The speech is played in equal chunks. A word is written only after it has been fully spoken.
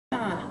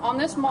on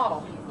this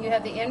model, you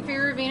have the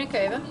inferior vena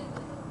cava,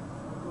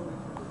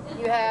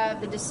 you have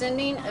the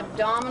descending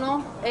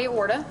abdominal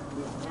aorta.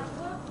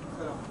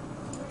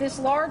 This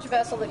large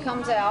vessel that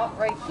comes out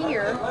right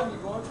here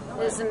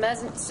is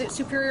the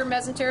superior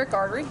mesenteric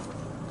artery.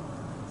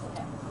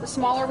 The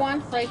smaller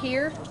one right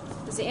here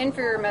is the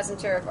inferior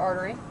mesenteric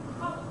artery.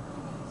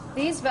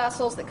 These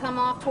vessels that come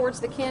off towards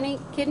the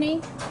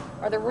kidney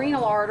are the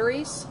renal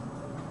arteries,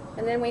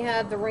 and then we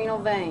have the renal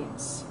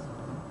veins.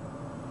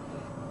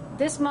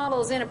 This model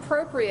is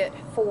inappropriate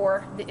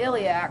for the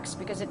iliacs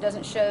because it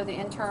doesn't show the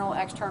internal,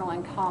 external,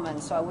 and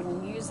common, so I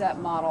wouldn't use that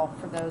model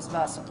for those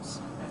vessels.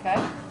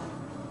 Okay?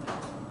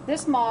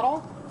 This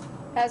model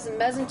has the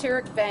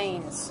mesenteric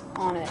veins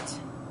on it.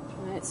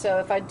 Right? So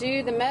if I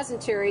do the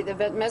mesentery, the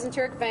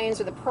mesenteric veins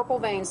are the purple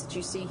veins that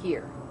you see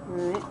here.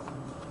 Right?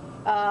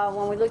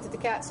 When we looked at the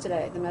cats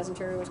today, the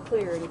mesentery was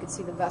clear and you could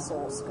see the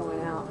vessels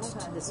going out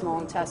to the small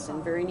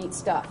intestine. Very neat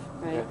stuff.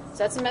 Right? So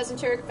that's the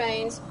mesenteric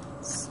veins,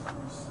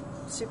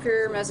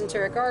 superior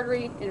mesenteric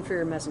artery,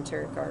 inferior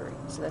mesenteric artery.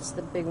 So that's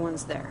the big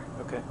ones there.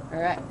 Okay. All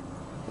right.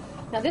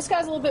 Now this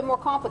guy's a little bit more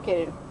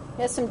complicated.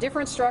 It has some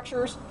different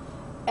structures,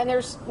 and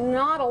there's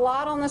not a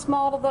lot on this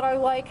model that I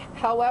like.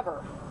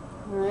 However,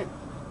 all right,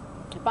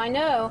 if I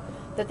know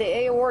that the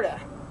aorta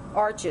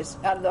arches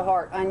out of the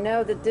heart, I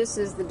know that this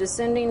is the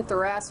descending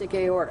thoracic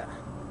aorta.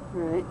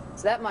 Right?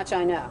 So that much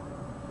I know.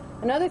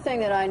 Another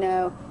thing that I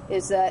know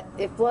is that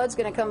if blood's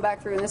going to come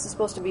back through, and this is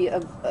supposed to be a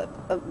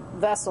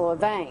vessel, a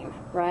vein,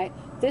 right?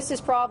 This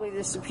is probably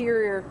the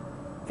superior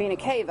vena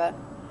cava.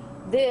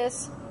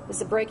 This is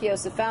the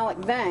brachiocephalic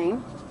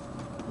vein.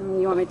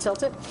 You want me to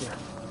tilt it? Yeah.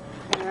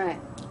 All right.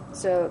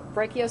 So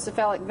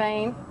brachiocephalic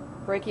vein,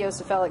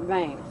 brachiocephalic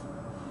vein.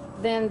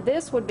 Then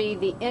this would be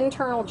the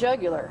internal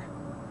jugular,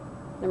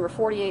 number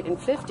 48 and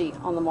 50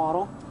 on the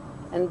model,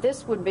 and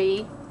this would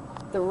be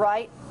the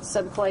right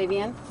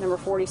subclavian, number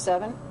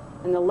 47,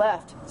 and the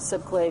left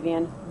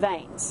subclavian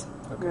veins.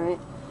 Okay. Right?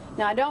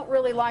 Now I don't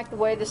really like the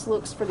way this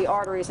looks for the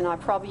arteries, and I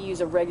probably use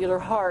a regular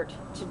heart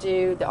to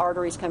do the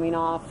arteries coming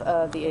off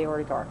of the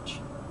aortic arch.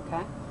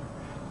 Okay.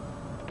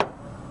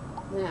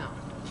 Now,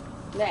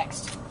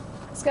 next.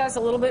 This guy's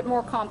a little bit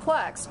more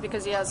complex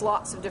because he has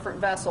lots of different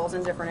vessels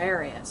in different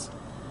areas.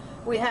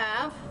 We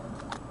have,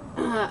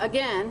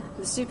 again,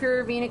 the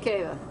superior vena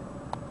cava.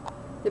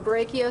 The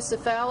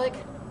brachiocephalic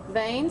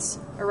veins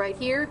are right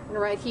here and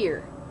right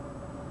here.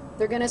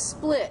 They're going to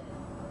split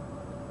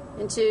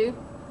into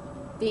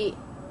the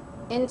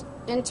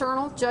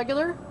internal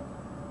jugular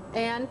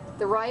and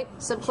the right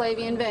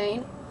subclavian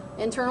vein,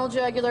 internal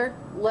jugular,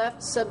 left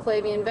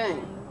subclavian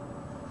vein.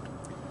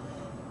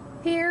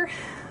 Here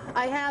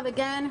I have,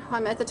 again,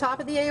 I'm at the top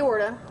of the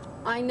aorta.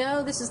 I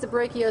know this is the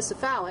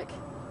brachiocephalic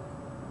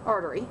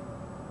artery,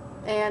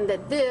 and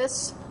that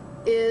this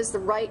is the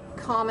right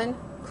common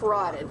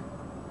carotid,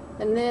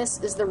 and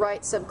this is the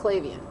right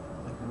subclavian.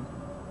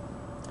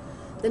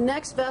 The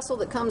next vessel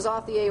that comes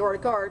off the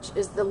aortic arch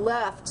is the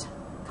left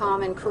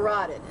common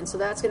carotid, and so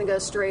that's going to go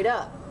straight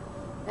up.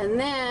 And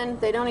then,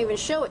 they don't even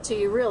show it to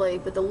you really,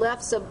 but the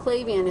left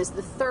subclavian is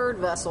the third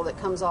vessel that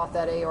comes off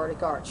that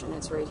aortic arch, and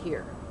it's right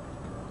here.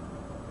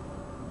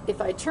 If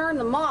I turn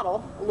the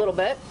model a little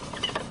bit,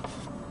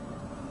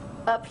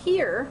 up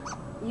here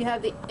you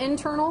have the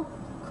internal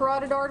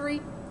carotid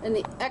artery and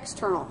the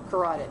external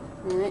carotid.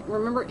 Right?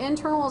 Remember,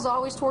 internal is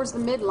always towards the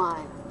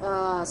midline,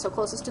 so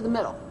closest to the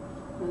middle.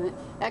 Right?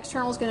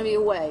 External is going to be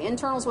away.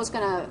 Internal is what's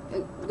going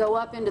to go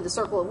up into the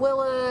circle of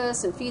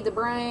Willis and feed the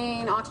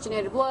brain,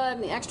 oxygenated blood,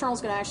 and the external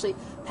is going to actually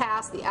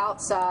pass the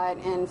outside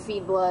and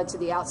feed blood to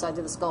the outside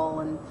of the skull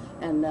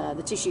and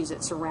the tissues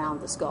that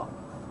surround the skull.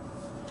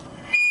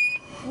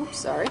 Oops,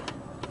 sorry.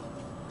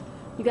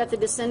 You got the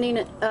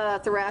descending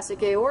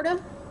thoracic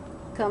aorta.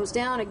 Comes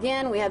down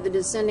again. We have the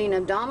descending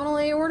abdominal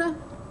aorta.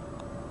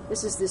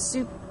 This is the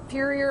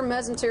superior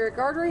mesenteric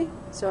artery.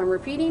 So I'm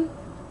repeating.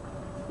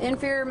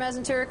 Inferior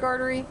mesenteric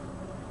artery.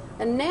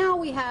 And now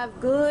we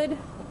have good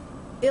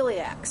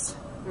iliacs.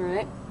 All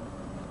right.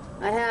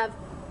 I have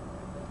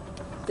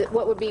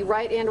what would be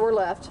right and or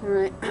left. All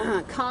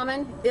right.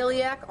 Common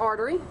iliac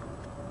artery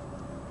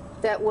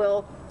that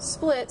will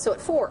split so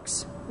it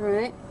forks. All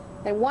right.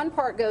 And one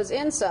part goes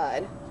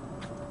inside.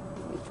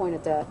 Let me point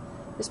at that.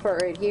 This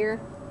part right here.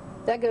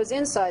 That goes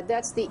inside.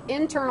 That's the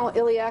internal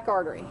iliac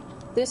artery.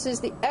 This is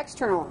the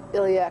external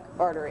iliac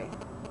artery.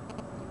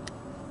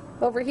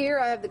 Over here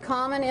I have the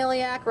common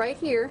iliac right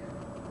here,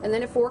 and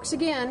then it forks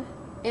again.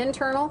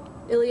 Internal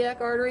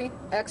iliac artery,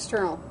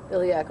 external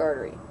iliac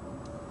artery.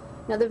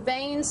 Now the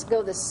veins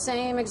go the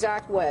same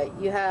exact way.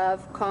 You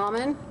have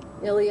common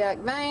iliac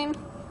vein,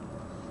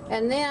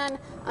 and then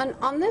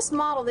on this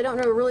model they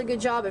don't do a really good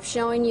job of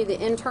showing you the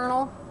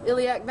internal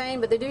iliac vein,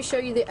 but they do show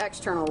you the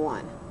external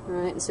one.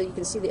 Right, and so you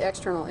can see the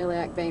external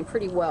iliac vein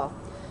pretty well.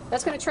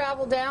 That's going to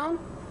travel down.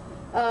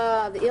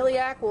 The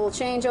iliac will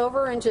change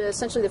over into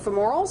essentially the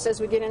femorals as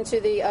we get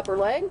into the upper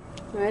leg.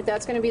 Right,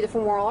 that's going to be the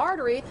femoral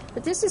artery,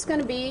 but this is going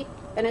to be,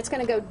 and it's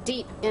going to go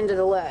deep into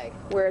the leg,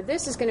 where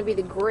this is going to be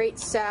the great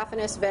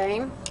saphenous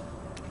vein,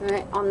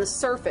 right, on the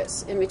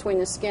surface in between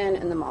the skin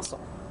and the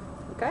muscle.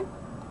 Okay?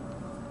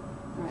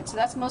 All right, so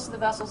that's most of the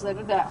vessels that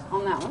are that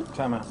on that one.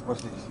 Time out.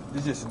 What's this?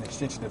 This is just an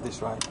extension of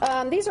this,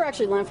 right? These are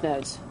actually lymph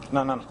nodes.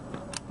 No.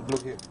 The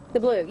blue here. The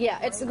blue, yeah,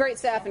 it's the great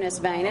saphenous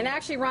vein, and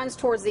actually runs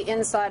towards the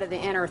inside of the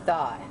inner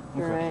thigh.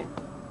 Okay. All right.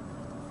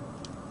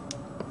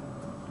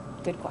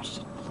 Good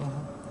question.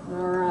 Mm-hmm.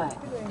 All right.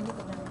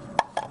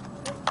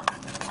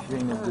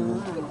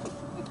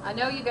 I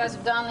know you guys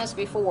have done this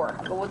before,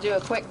 but we'll do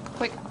a quick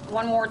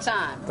one more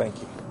time. Thank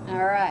you.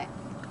 All right.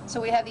 So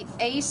we have the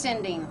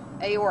ascending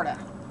aorta.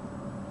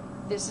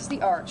 This is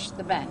the arch,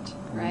 the vent,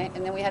 right?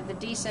 And then we have the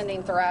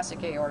descending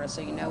thoracic aorta,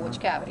 so you know which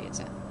cavity it's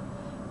in.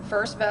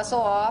 First vessel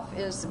off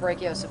is the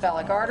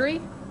brachiocephalic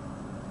artery,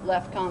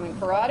 left common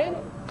carotid,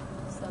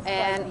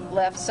 and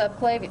left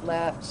subclavian.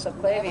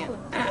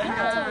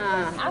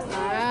 All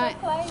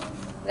right.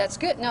 That's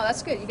good. No,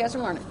 that's good. You guys are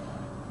learning.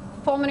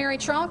 Pulmonary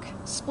trunk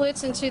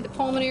splits into the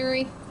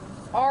pulmonary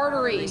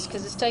arteries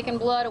because it's taking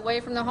blood away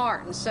from the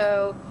heart. And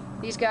so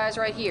these guys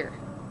right here,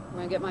 I'm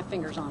going to get my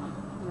fingers on them.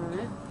 All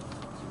right.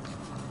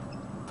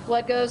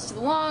 Blood goes to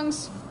the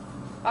lungs.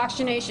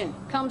 Oxygenation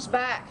comes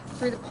back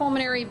through the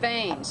pulmonary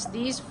veins.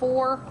 These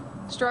four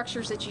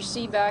structures that you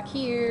see back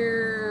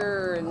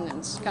here, and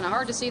it's kind of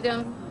hard to see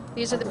them,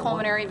 these are the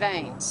pulmonary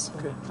veins.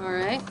 Okay. All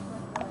right.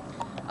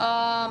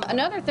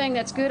 Another thing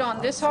that's good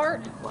on this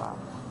heart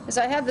is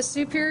I have the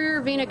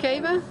superior vena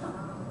cava,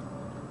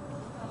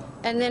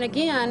 and then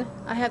again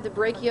I have the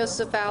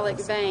brachiocephalic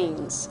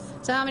veins.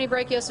 So how many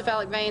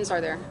brachiocephalic veins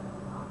are there?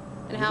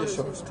 And how many?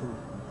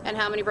 And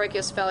how many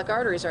brachiocephalic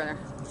arteries are there?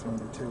 It's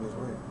only two as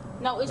well.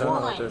 No, it's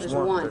one. There's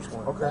one.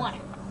 Okay. One.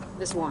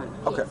 This one.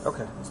 Okay.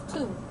 Okay.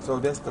 Two. So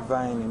that's the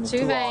vein and the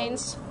Two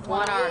veins,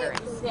 one artery.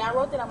 See, I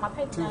wrote that on my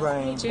paper. Two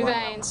veins. Two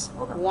veins,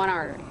 one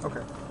artery.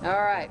 Okay.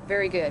 All right,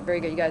 very good, very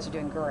good. You guys are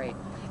doing great.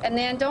 And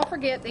then don't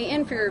forget the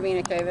inferior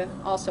vena cava,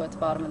 also at the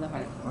bottom of the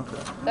heart. Okay.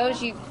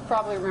 Those you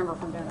probably remember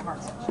from doing the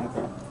heart section.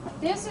 Okay.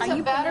 This is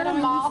a better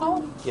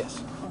model.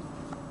 Yes.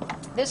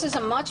 This is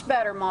a much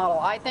better model,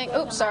 I think.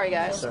 Oops, sorry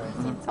guys. Sorry.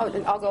 Oh,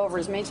 I'll go over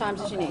as many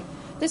times as you need.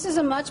 This is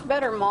a much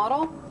better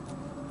model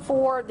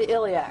for the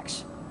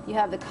iliacs. You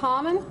have the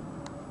common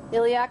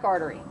iliac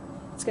artery.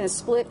 It's going to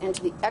split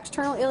into the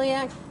external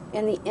iliac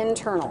and the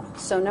internal.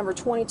 So number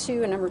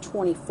 22 and number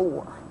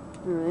 24.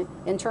 All right.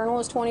 Internal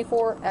is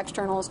 24,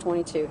 external is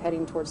 22,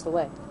 heading towards the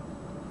leg.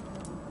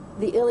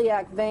 The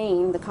iliac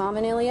vein, the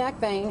common iliac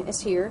vein, is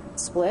here,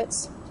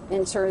 splits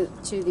into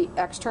the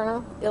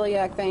external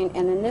iliac vein,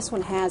 and then this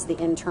one has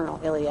the internal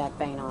iliac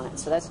vein on it.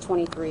 So that's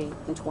 23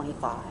 and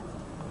 25.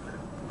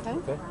 Okay?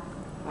 Okay.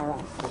 All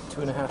right.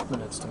 We have 2.5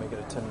 minutes to make it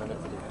a 10-minute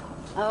video.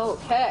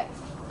 Okay.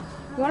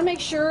 You want to make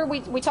sure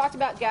we talked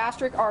about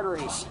gastric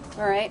arteries,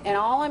 all right? And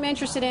all I'm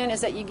interested in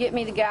is that you get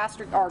me the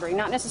gastric artery,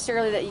 not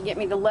necessarily that you get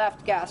me the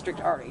left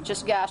gastric artery.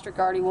 Just gastric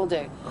artery will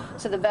do.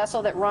 So the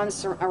vessel that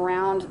runs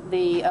around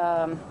the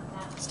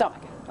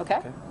stomach,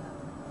 okay?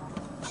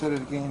 Say it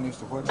again. It's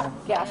the what now?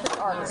 Gastric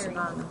artery.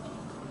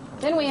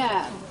 Then we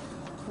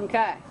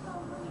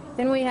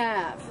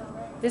have,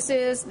 this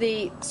is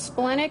the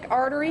splenic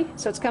artery,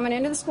 so it's coming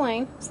into the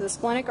spleen. So the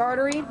splenic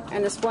artery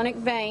and the splenic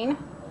vein,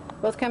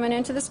 both coming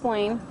into the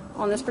spleen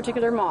on this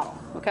particular model,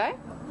 okay?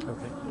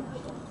 Okay.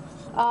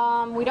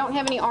 We don't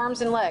have any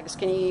arms and legs.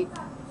 Can you,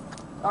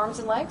 arms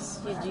and legs?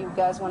 Do you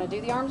guys want to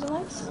do the arms and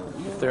legs?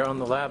 If they're on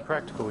the lab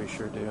practical, we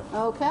sure do.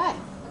 Okay.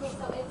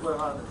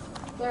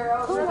 They're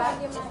over back.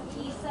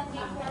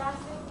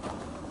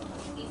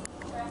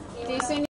 Descending